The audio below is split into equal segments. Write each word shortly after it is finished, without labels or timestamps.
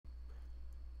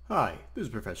Hi, this is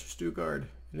Professor Stugard,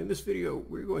 and in this video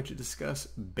we're going to discuss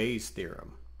Bayes'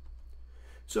 theorem.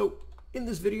 So in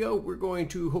this video we're going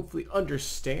to hopefully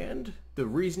understand the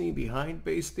reasoning behind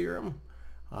Bayes' theorem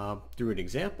through an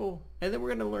example, and then we're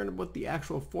going to learn what the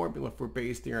actual formula for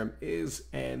Bayes' theorem is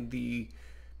and the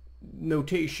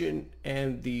notation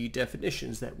and the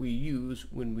definitions that we use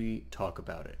when we talk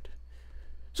about it.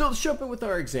 So let's jump in with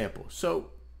our example. So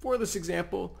for this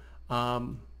example,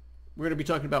 we're going to be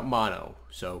talking about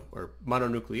or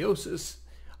mononucleosis,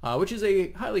 which is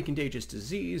a highly contagious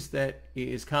disease that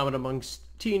is common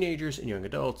amongst teenagers and young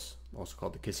adults, also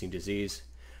called the kissing disease,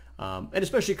 and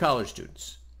especially college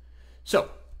students.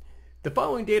 So, the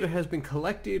following data has been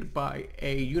collected by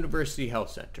a university health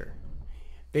center.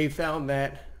 They found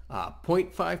that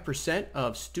 0.5%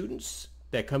 of students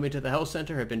that come into the health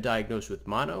center have been diagnosed with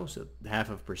mono, so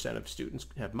 0.5% of students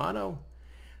have mono.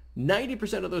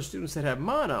 90% of those students that have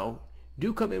mono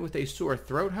do come in with a sore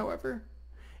throat, however,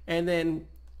 and then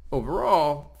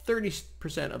overall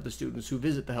 30% of the students who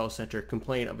visit the health center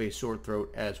complain of a sore throat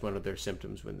as one of their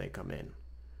symptoms when they come in.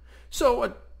 So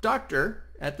a doctor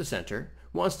at the center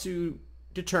wants to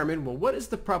determine, well, what is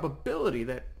the probability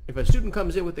that if a student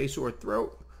comes in with a sore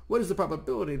throat, what is the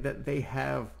probability that they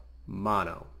have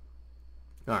mono?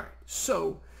 All right,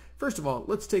 so first of all,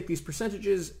 let's take these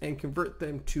percentages and convert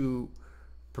them to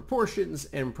proportions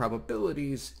and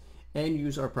probabilities and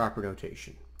use our proper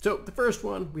notation. So the first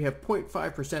one, we have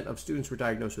 0.5% of students were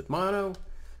diagnosed with mono.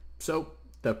 So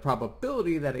the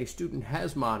probability that a student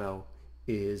has mono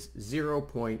is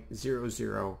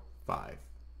 0.005.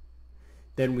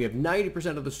 Then we have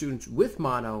 90% of the students with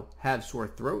mono have sore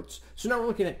throats. So now we're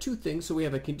looking at two things. So we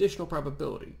have a conditional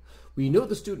probability. We know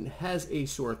the student has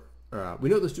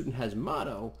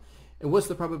mono, and what's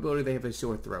the probability they have a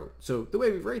sore throat? So the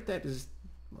way we write that is,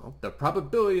 well, the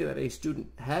probability that a student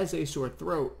has a sore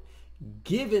throat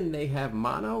given they have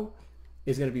mono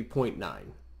is going to be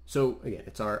 0.9. So again,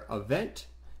 it's our event,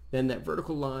 then that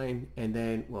vertical line, and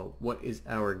then, well, what is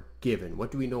our given?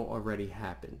 What do we know already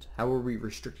happened? How are we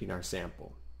restricting our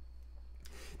sample?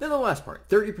 Then the last part,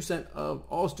 30% of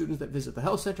all students that visit the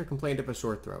health center complained of a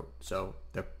sore throat. So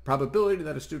the probability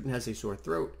that a student has a sore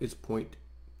throat is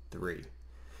 0.3.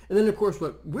 And then, of course,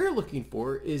 what we're looking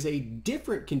for is a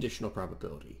different conditional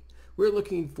probability. We're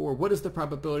looking for what is the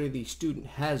probability the student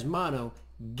has mono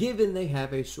given they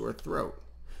have a sore throat.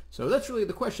 So that's really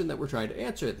the question that we're trying to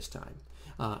answer this time.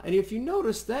 And if you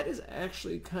notice, that is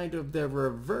actually kind of the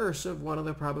reverse of one of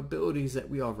the probabilities that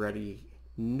we already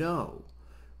know.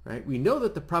 Right? We know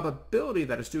that the probability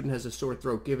that a student has a sore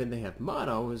throat given they have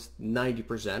mono is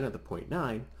 90% of the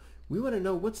 0.9. We want to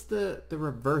know what's the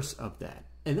reverse of that.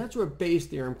 And that's where Bayes'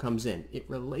 theorem comes in. It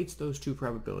relates those two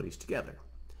probabilities together.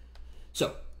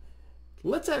 So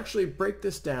let's actually break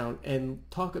this down and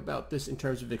talk about this in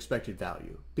terms of expected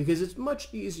value, because it's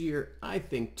much easier, I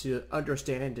think, to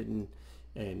understand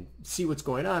and see what's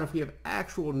going on if we have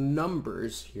actual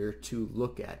numbers here to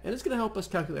look at. And it's going to help us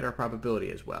calculate our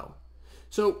probability as well.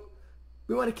 So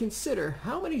we want to consider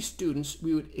how many students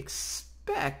we would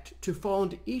expect to fall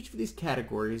into each of these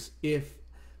categories if,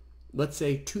 let's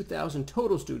say, 2,000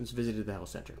 total students visited the health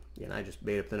center. Again, I just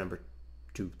made up the number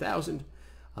 2,000,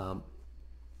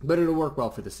 but it'll work well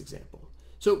for this example.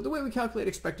 So the way we calculate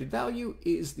expected value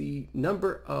is the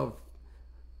number of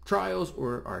trials,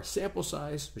 or our sample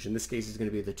size, which in this case is going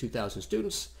to be the 2,000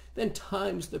 students, then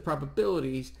times the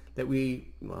probabilities that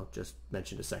we, well, just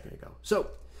mentioned a second ago.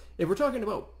 So if we're talking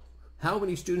about how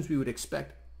many students we would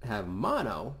expect have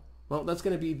mono, well, that's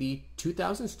going to be the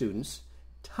 2,000 students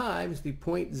times the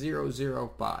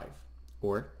 0.005,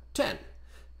 or 10.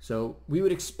 So we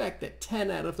would expect that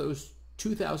 10 out of those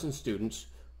 2,000 students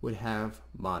would have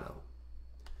mono.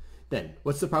 Then,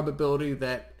 what's the probability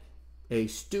that a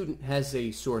student has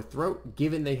a sore throat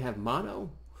given they have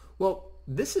mono? Well,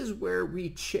 this is where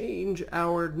we change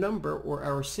our number or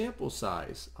our sample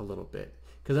size a little bit,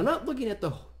 because I'm not looking at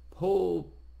the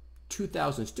whole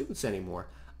 2,000 students anymore.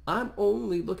 I'm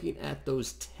only looking at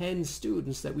those 10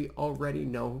 students that we already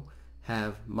know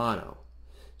have mono.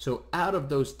 So out of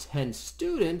those 10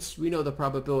 students, we know the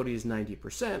probability is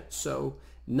 90%, so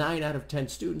 9 out of 10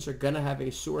 students are going to have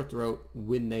a sore throat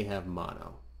when they have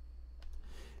mono.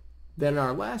 Then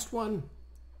our last one,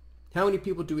 how many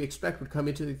people do we expect would come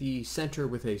into the center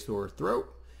with a sore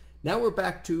throat? Now we're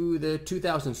back to the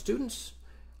 2,000 students,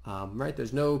 right?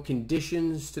 There's no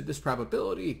conditions to this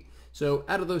probability. So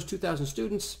out of those 2,000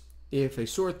 students, if a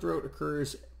sore throat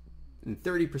occurs in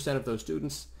 30% of those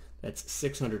students, that's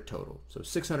 600 total. So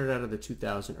 600 out of the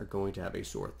 2,000 are going to have a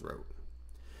sore throat.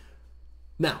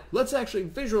 Now, let's actually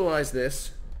visualize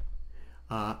this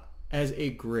as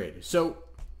a grid. So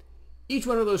Each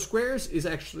one of those squares is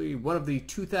actually one of the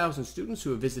 2,000 students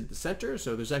who have visited the center.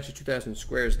 So there's actually 2,000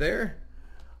 squares there.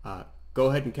 Go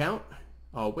ahead and count.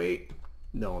 I'll wait.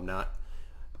 No, I'm not.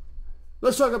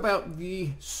 Let's talk about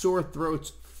the sore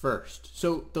throats first.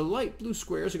 So the light blue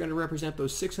squares are going to represent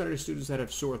those 600 students that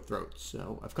have sore throats.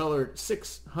 So I've colored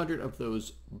 600 of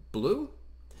those blue,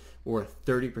 or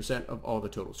 30% of all the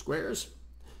total squares.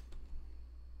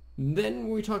 Then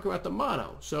we talk about the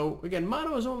mono. So again,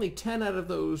 mono is only 10 out of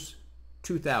those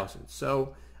 2,000.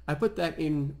 So I put that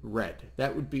in red.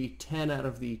 That would be 10 out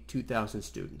of the 2,000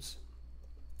 students.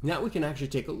 Now we can actually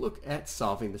take a look at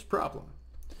solving this problem.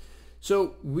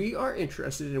 So we are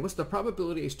interested in what's the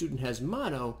probability a student has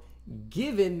mono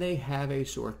given they have a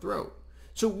sore throat.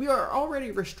 So we are already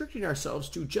restricting ourselves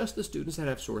to just the students that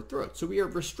have sore throats. So we are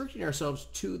restricting ourselves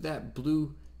to that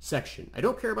blue section. I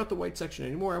don't care about the white section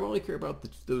anymore. I only care about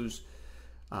those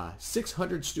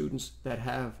 600 students that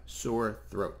have sore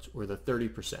throats, or the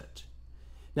 30%.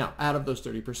 Now, out of those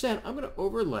 30%, I'm going to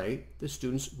overlay the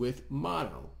students with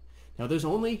mono. Now, there's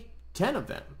only 10 of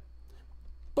them.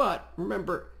 But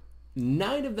remember,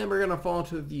 9 of them are going to fall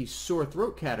into the sore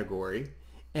throat category,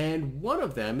 and one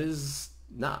of them is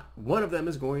not. One of them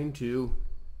is going to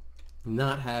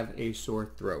not have a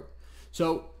sore throat.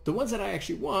 So the ones that I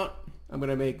actually want, I'm going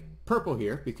to make purple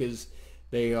here because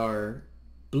they are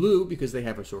blue because they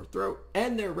have a sore throat,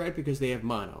 and they're red because they have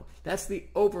mono. That's the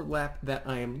overlap that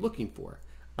I am looking for.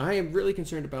 I am really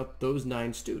concerned about those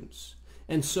 9 students.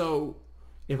 And so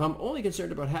if I'm only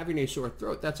concerned about having a sore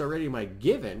throat, that's already my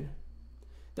given.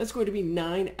 That's going to be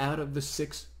 9 out of the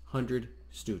 600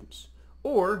 students,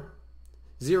 or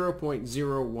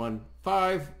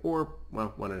 0.015, or,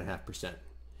 well, 1.5%.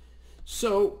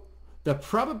 So the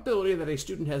probability that a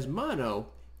student has mono,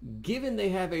 given they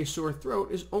have a sore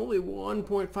throat, is only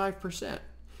 1.5%.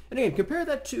 And again, compare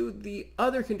that to the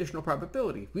other conditional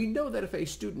probability. We know that if a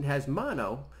student has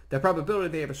mono, the probability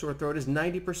they have a sore throat is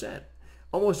 90%.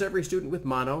 Almost every student with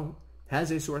mono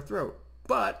has a sore throat.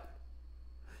 But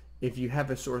if you have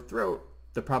a sore throat,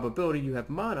 the probability you have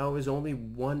mono is only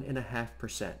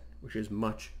 1.5%, which is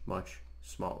much, much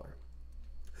smaller.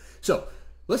 So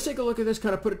let's take a look at this,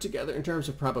 kind of put it together in terms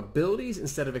of probabilities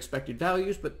instead of expected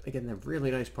values. But again, the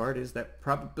really nice part is that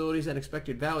probabilities and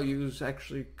expected values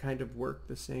actually kind of work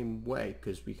the same way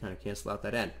because we kind of cancel out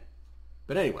that n.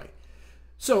 But anyway,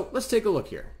 so let's take a look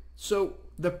here. So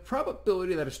the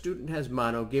probability that a student has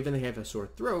mono given they have a sore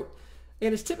throat,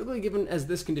 and is typically given as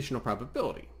this conditional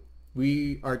probability.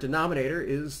 Our denominator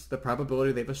is the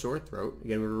probability they have a sore throat.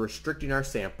 Again, we're restricting our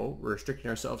sample. We're restricting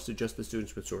ourselves to just the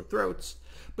students with sore throats.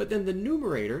 But then the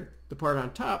numerator, the part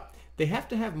on top, they have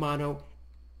to have mono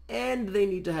and they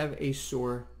need to have a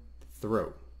sore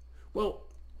throat. Well,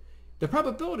 the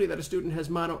probability that a student has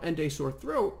mono and a sore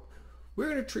throat, we're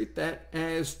going to treat that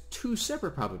as 2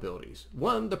 separate probabilities.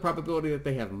 One, the probability that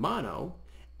they have mono,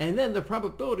 and then the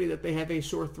probability that they have a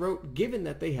sore throat given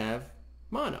that they have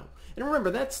mono. And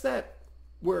remember, that's that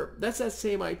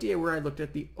same idea where I looked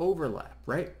at the overlap,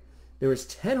 right? There was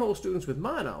 10 whole students with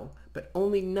mono, but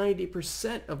only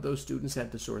 90% of those students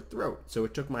had the sore throat. So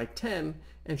it took my 10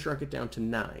 and shrunk it down to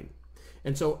 9.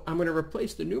 And so I'm going to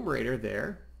replace the numerator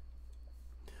there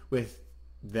with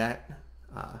that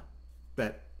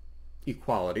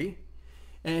equality.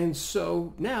 And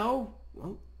so now,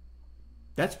 well,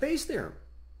 that's Bayes' theorem.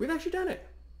 We've actually done it.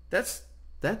 That's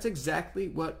exactly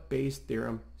what Bayes'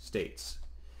 theorem states.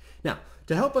 Now,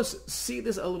 to help us see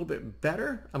this a little bit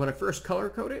better, I'm going to first color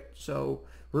code it. So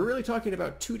we're really talking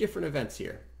about 2 different events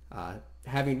here,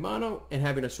 having mono and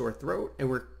having a sore throat.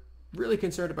 And we're really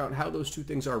concerned about how those 2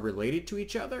 things are related to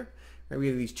each other. Right? We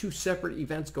have these 2 separate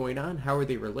events going on. How are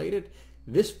they related?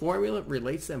 This formula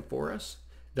relates them for us.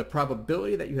 The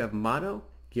probability that you have mono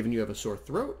given you have a sore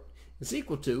throat is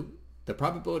equal to the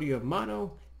probability you have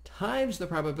mono times the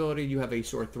probability you have a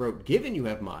sore throat given you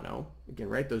have mono, again,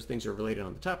 right, those things are related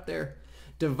on the top there,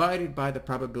 divided by the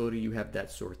probability you have that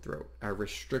sore throat, our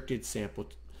restricted sample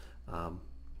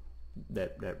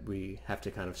that we have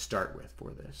to kind of start with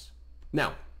for this.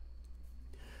 Now,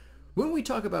 when we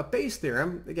talk about Bayes'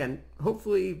 theorem, again,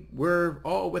 hopefully we're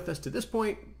all with us to this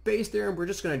point. Bayes' theorem, we're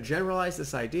just going to generalize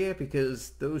this idea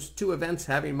because those 2 events,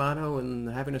 having mono and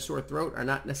having a sore throat, are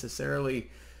not necessarily,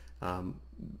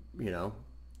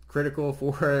 critical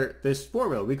for this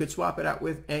formula. We could swap it out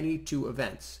with any 2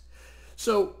 events.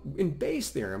 So in Bayes'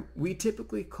 theorem, we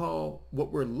typically call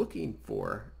what we're looking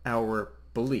for our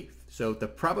belief. So the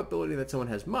probability that someone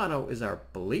has mono is our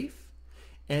belief,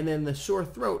 and then the sore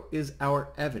throat is our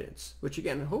evidence, which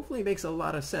again, hopefully makes a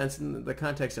lot of sense in the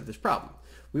context of this problem.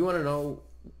 We want to know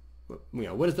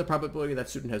what is the probability that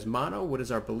student has mono? What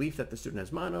is our belief that the student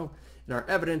has mono? And our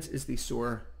evidence is the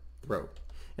sore throat.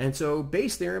 And so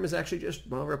Bayes' theorem is actually just,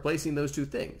 well, replacing those two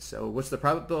things. So what's the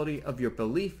probability of your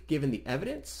belief given the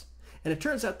evidence? And it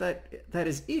turns out that that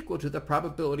is equal to the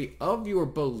probability of your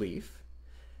belief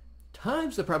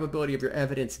times the probability of your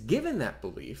evidence given that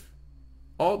belief,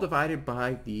 all divided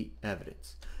by the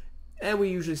evidence. And we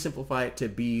usually simplify it to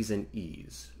B's and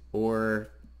E's,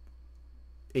 or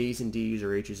A's and D's,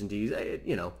 or H's and D's.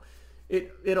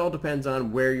 It all depends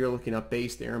on where you're looking up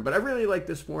Bayes' theorem. But I really like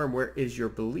this form where is your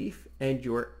belief and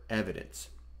your evidence,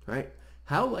 right?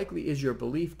 How likely is your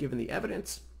belief given the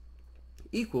evidence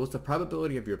equals the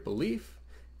probability of your belief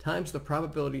times the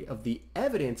probability of the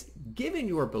evidence given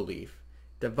your belief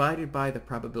divided by the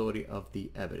probability of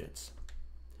the evidence.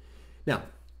 Now,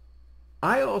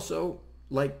 I also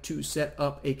like to set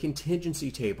up a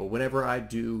contingency table whenever I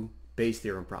do Bayes'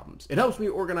 theorem problems. It helps me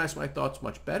organize my thoughts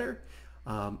much better.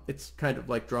 It's kind of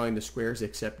like drawing the squares,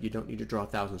 except you don't need to draw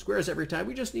 1,000 squares every time.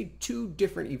 We just need two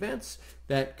different events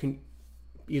that can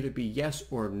either be yes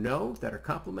or no, that are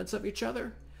complements of each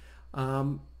other.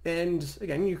 And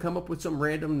again, you come up with some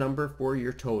random number for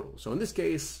your total. So in this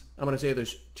case, I'm going to say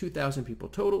there's 2,000 people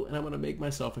total, and I'm going to make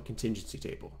myself a contingency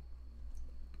table.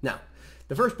 Now,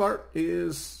 the first part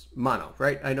is mono,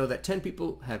 right? I know that 10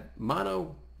 people have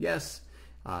mono, yes,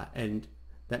 and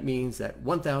that means that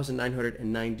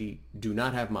 1,990 do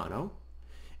not have mono.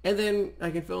 And then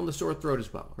I can fill in the sore throat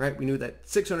as well, right? We knew that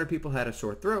 600 people had a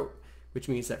sore throat, which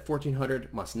means that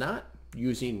 1,400 must not,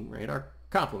 using, right, our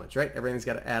complements, right? Everything's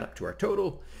got to add up to our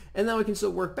total. And now I can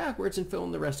still work backwards and fill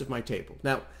in the rest of my table.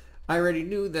 Now, I already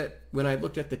knew that when I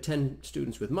looked at the 10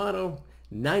 students with mono,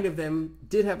 9 of them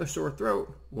did have a sore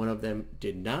throat, 1 of them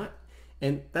did not.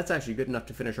 And that's actually good enough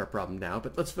to finish our problem now,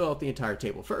 but let's fill out the entire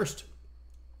table first,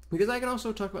 because I can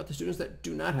also talk about the students that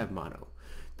do not have mono.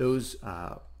 Those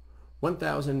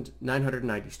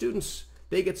 1,990 students,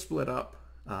 they get split up.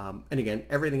 And again,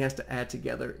 everything has to add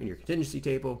together in your contingency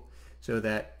table, so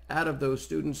that out of those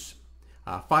students,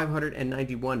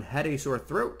 591 had a sore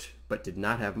throat but did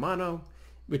not have mono,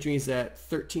 which means that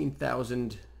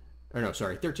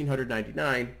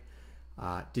 1,399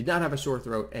 did not have a sore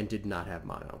throat and did not have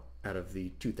mono out of the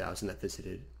 2,000 that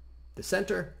visited the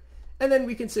center. And then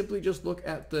we can simply just look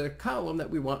at the column that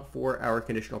we want for our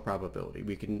conditional probability.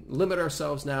 We can limit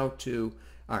ourselves now to,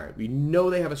 all right, we know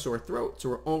they have a sore throat, so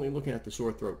we're only looking at the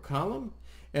sore throat column.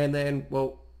 And then,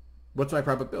 well, what's my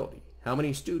probability? How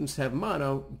many students have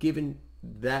mono given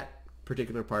that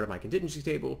particular part of my contingency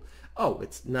table? Oh,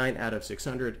 it's 9 out of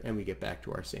 600, and we get back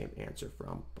to our same answer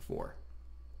from before.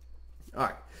 All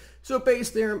right, so Bayes'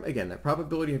 theorem, again, the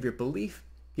probability of your belief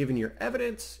given your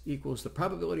evidence equals the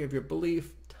probability of your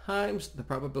belief times the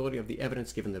probability of the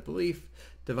evidence given the belief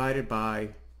divided by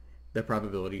the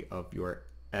probability of your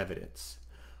evidence.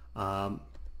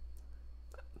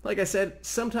 Like I said,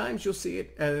 sometimes you'll see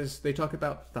it as they talk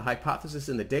about the hypothesis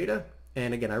in the data.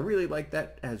 And again, I really like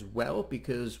that as well,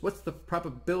 because what's the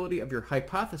probability of your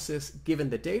hypothesis given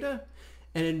the data?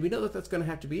 And we know that that's going to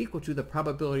have to be equal to the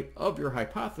probability of your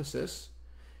hypothesis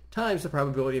times the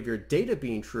probability of your data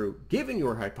being true given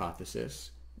your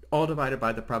hypothesis, all divided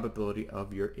by the probability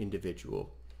of your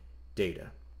individual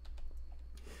data.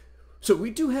 So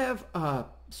we do have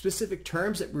specific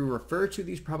terms that we refer to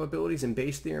these probabilities and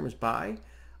Bayes' theorems by.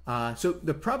 So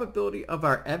the probability of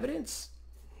our evidence,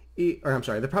 the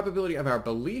probability of our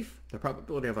belief,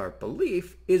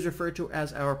 is referred to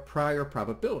as our prior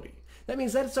probability. That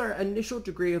means that's our initial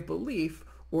degree of belief,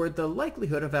 or the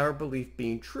likelihood of our belief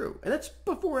being true. And that's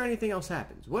before anything else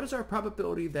happens. What is our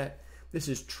probability that this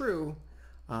is true,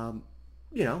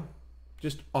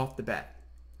 just off the bat?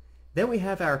 Then we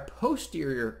have our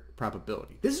posterior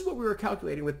probability. This is what we were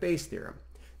calculating with Bayes' theorem,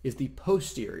 is the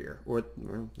posterior, or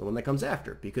the one that comes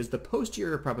after, because the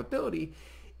posterior probability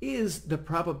is the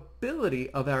probability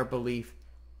of our belief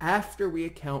after we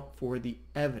account for the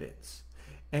evidence.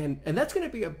 And that's going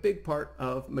to be a big part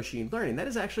of machine learning. That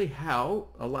is actually how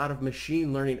a lot of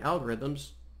machine learning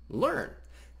algorithms learn.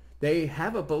 They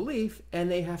have a belief,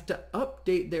 and they have to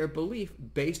update their belief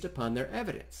based upon their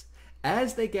evidence.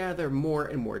 As they gather more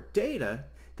and more data,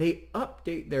 they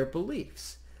update their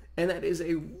beliefs. And that is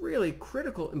a really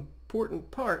critical,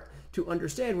 important part to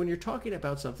understand when you're talking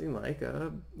about something like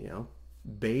a,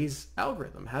 Bayes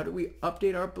algorithm. How do we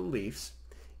update our beliefs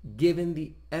given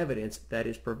the evidence that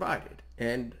is provided?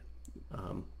 And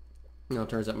it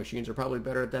turns out machines are probably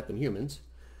better at that than humans.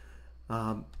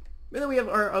 And then we have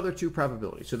our other two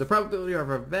probabilities. So the probability of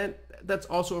our event, that's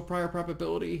also a prior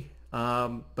probability,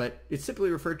 but it's simply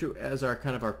referred to as our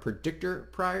kind of our predictor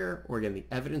prior, or again, the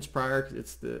evidence prior, because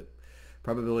it's the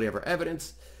probability of our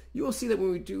evidence you will see that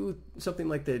when we do something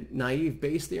like the naive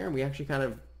Bayes theorem, we actually kind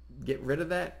of get rid of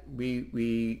that.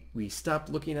 We stop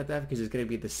looking at that because it's going to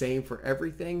be the same for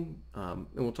everything, and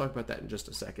we'll talk about that in just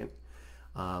a second.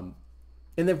 And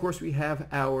then, of course, we have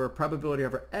our probability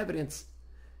over evidence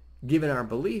given our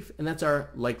belief, and that's our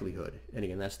likelihood. And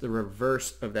again, that's the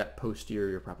reverse of that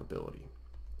posterior probability.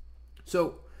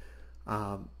 So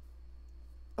a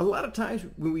lot of times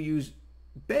when we use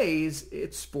Bayes,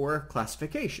 it's for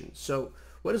classification. So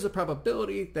what is the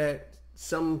probability that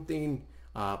something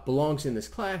belongs in this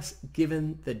class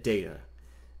given the data?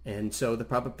 And so the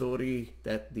probability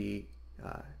that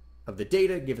of the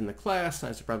data given the class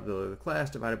times the probability of the class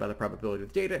divided by the probability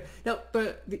of the data. Now,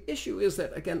 the issue is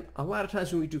that, again, a lot of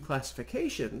times when we do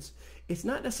classifications, it's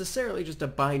not necessarily just a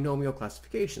binomial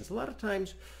classifications. A lot of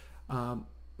times,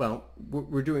 well,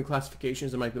 we're doing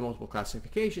classifications. There might be multiple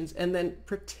classifications. And then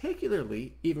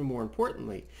particularly, even more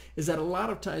importantly, is that a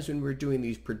lot of times when we're doing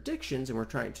these predictions and we're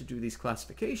trying to do these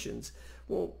classifications,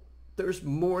 well, there's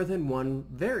more than one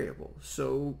variable.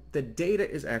 So the data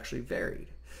is actually varied.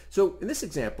 So in this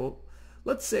example,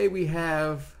 let's say we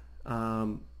have,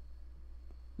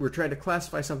 we're trying to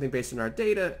classify something based on our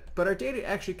data, but our data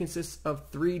actually consists of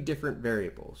 3 different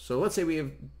variables. So let's say we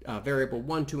have variable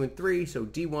 1, 2, and 3, so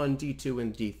D1, D2,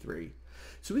 and D3.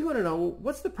 So we want to know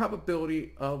what's the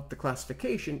probability of the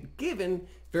classification given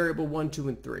variable 1, 2,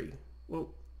 and 3.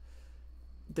 Well,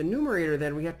 the numerator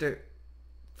then we have to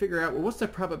figure out, well, what's the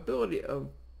probability of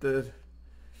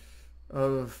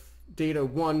data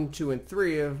 1, 2, and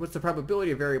 3 of what's the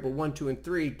probability of variable 1, 2, and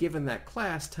 3 given that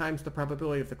class times the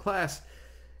probability of the class.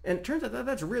 And it turns out that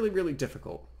that's really, really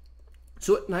difficult.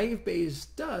 So what naive Bayes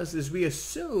does is we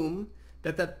assume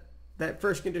that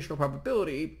first conditional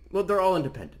probability, well, they're all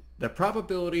independent. The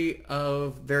probability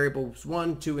of variables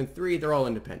 1, 2, and 3, they're all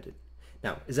independent.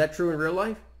 Now, is that true in real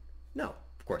life? No,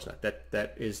 of course not.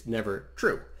 That is never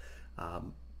true.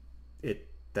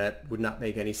 That would not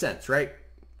make any sense, right?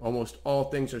 Almost all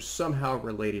things are somehow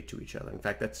related to each other. In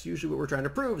fact, that's usually what we're trying to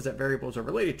prove, is that variables are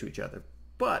related to each other.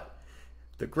 But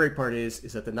the great part is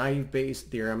that the naive Bayes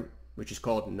theorem, which is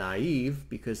called naive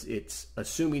because it's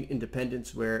assuming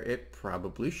independence where it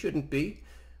probably shouldn't be,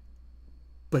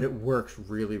 but it works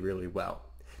really, really well.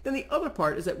 Then the other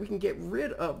part is that we can get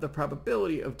rid of the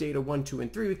probability of data 1, 2,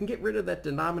 and 3. We can get rid of that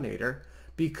denominator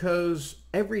because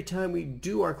every time we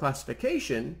do our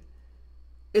classification,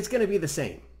 it's going to be the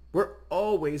same. We're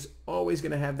always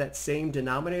going to have that same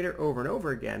denominator over and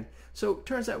over again. So it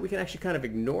turns out we can actually kind of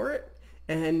ignore it,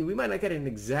 and we might not get an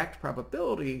exact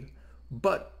probability,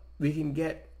 but we can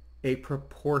get a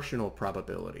proportional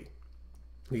probability.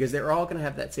 Because they're all going to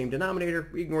have that same denominator.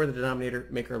 We ignore the denominator,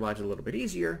 make our logic a little bit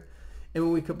easier. And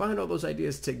when we combine all those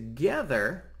ideas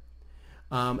together,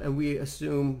 and we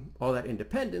assume all that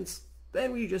independence,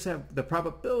 then we just have the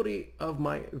probability of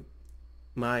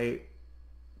my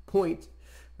point,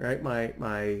 right?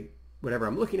 My whatever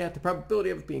I'm looking at, the probability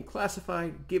of it being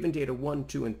classified given data 1,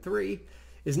 2, and 3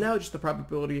 is now just the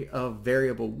probability of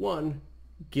variable 1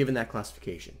 given that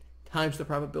classification times the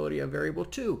probability of variable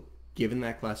 2 given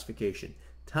that classification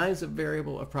times the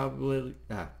variable of probability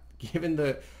given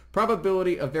the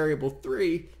probability of variable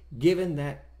 3 given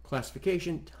that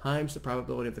classification times the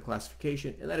probability of the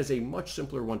classification. And that is a much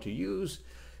simpler one to use.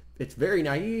 It's very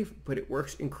naive, but it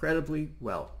works incredibly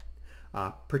well.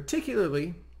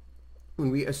 Particularly when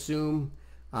we assume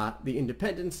the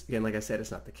independence. Again, like I said,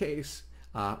 it's not the case.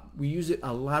 We use it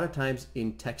a lot of times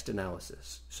in text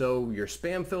analysis. So your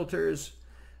spam filters,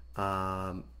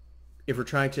 if we're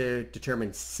trying to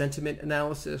determine sentiment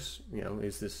analysis,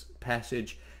 is this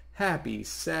passage happy,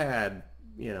 sad,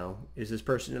 is this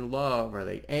person in love, are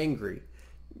they angry?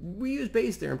 We use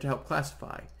Bayes' theorem to help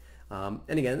classify. And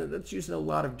again, that's used in a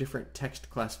lot of different text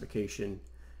classification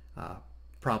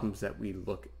problems that we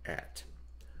look at.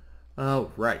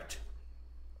 All right.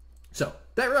 So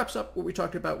that wraps up what we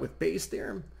talked about with Bayes'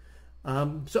 theorem.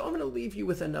 So I'm going to leave you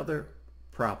with another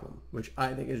problem, which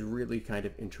I think is really kind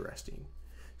of interesting.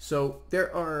 So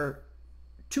there are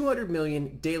 200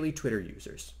 million daily Twitter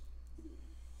users.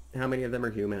 How many of them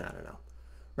are human? I don't know.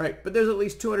 Right, but there's at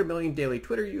least 200 million daily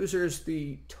Twitter users.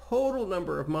 The total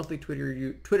number of monthly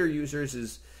Twitter users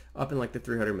is up in like the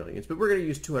 300 millions, but we're going to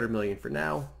use 200 million for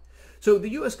now. So the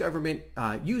U.S. government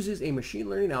uses a machine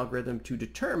learning algorithm to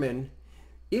determine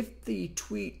if the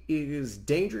tweet is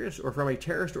dangerous or from a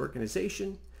terrorist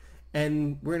organization,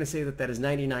 and we're going to say that that is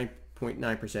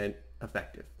 99.9%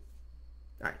 effective.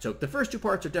 All right, so the first two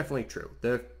parts are definitely true.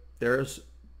 There's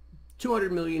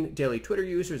 200 million daily Twitter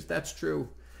users. That's true.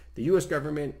 The U.S.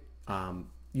 government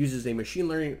uses a machine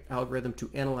learning algorithm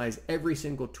to analyze every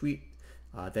single tweet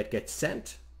that gets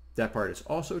sent. That part is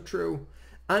also true.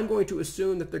 I'm going to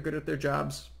assume that they're good at their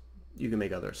jobs. You can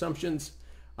make other assumptions.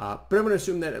 But I'm going to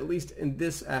assume that at least in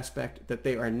this aspect that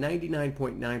they are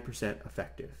 99.9%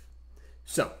 effective.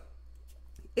 So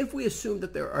if we assume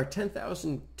that there are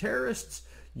 10,000 terrorists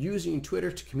using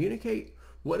Twitter to communicate,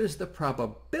 what is the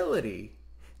probability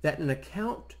that an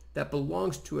account that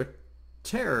belongs to a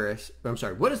terrorist,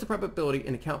 what is the probability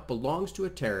an account belongs to a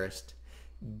terrorist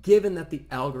given that the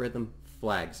algorithm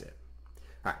flags it?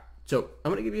 All right, so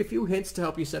I'm going to give you a few hints to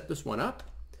help you set this one up.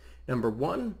 Number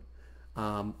one,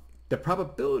 the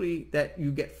probability that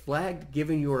you get flagged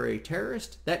given you are a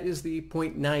terrorist, that is the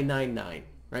 0.999,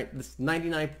 right? This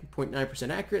 99.9%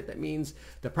 accurate. That means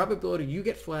the probability you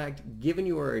get flagged given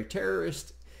you are a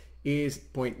terrorist is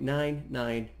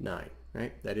 0.999,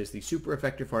 right? That is the super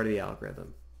effective part of the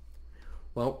algorithm.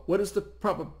 Well, what is the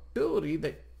probability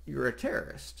that you're a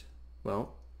terrorist?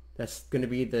 Well, that's going to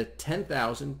be the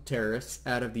 10,000 terrorists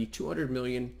out of the 200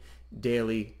 million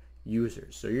daily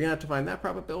users. So you're going to have to find that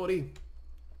probability.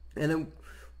 And then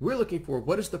we're looking for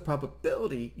what is the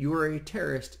probability you are a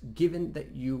terrorist given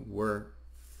that you were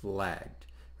flagged,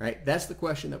 right? That's the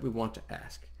question that we want to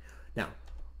ask. Now,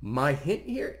 my hint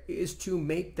here is to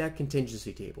make that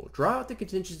contingency table. Draw out the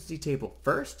contingency table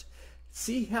first,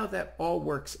 see how that all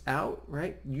works out,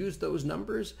 right? Use those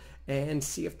numbers and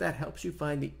see if that helps you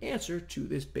find the answer to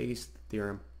this Bayes'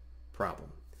 theorem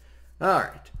problem. All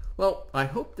right. Well, I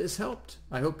hope this helped.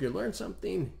 I hope you learned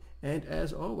something. And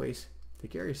as always,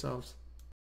 take care of yourselves.